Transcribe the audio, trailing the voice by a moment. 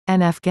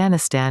An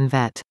Afghanistan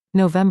Vet.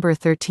 November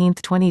 13,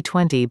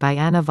 2020 by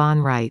Anna von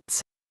Reitz.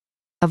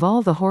 Of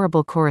all the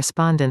horrible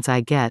correspondence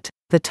I get,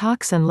 the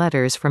talks and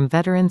letters from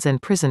veterans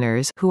and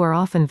prisoners who are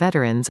often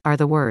veterans are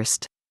the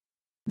worst.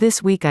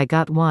 This week I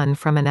got one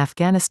from an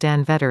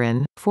Afghanistan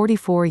veteran,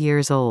 44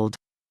 years old.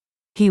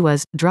 He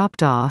was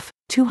dropped off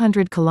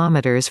 200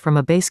 kilometers from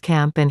a base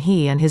camp and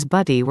he and his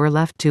buddy were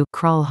left to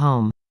crawl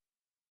home.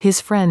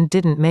 His friend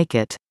didn't make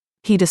it.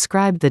 He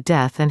described the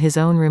death and his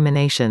own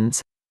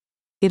ruminations.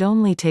 It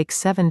only takes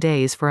 7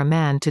 days for a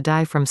man to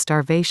die from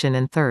starvation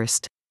and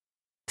thirst.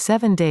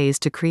 7 days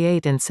to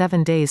create and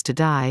 7 days to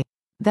die.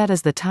 That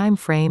is the time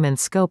frame and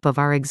scope of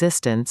our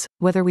existence,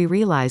 whether we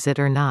realize it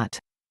or not.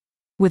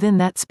 Within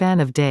that span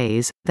of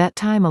days, that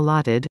time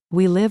allotted,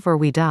 we live or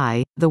we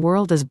die, the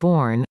world is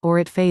born, or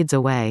it fades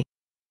away.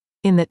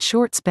 In that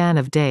short span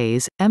of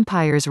days,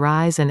 empires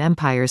rise and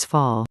empires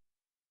fall.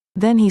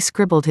 Then he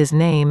scribbled his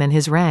name and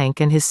his rank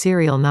and his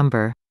serial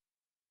number.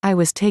 I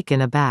was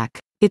taken aback.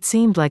 It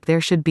seemed like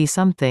there should be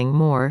something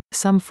more,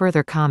 some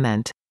further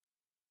comment.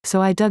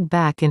 So I dug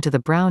back into the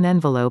brown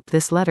envelope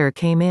this letter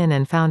came in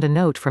and found a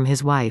note from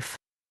his wife.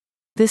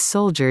 This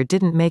soldier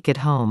didn't make it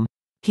home.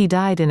 He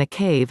died in a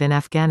cave in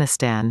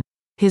Afghanistan.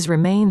 His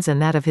remains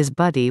and that of his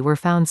buddy were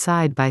found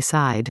side by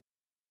side.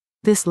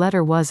 This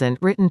letter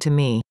wasn't written to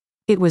me.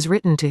 It was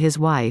written to his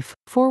wife,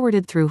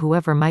 forwarded through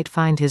whoever might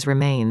find his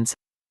remains.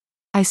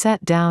 I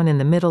sat down in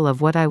the middle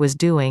of what I was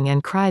doing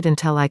and cried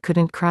until I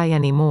couldn't cry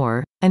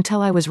anymore,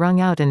 until I was wrung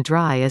out and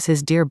dry as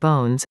his dear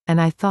bones, and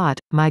I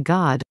thought, my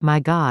God,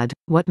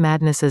 what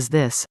madness is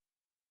this?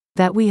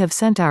 That we have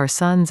sent our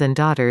sons and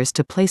daughters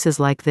to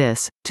places like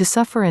this, to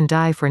suffer and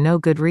die for no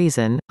good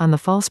reason, on the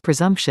false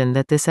presumption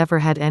that this ever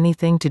had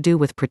anything to do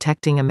with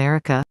protecting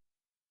America?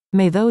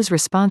 May those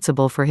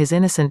responsible for his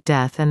innocent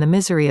death and the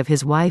misery of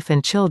his wife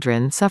and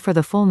children suffer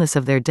the fullness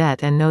of their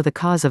debt and know the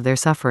cause of their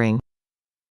suffering.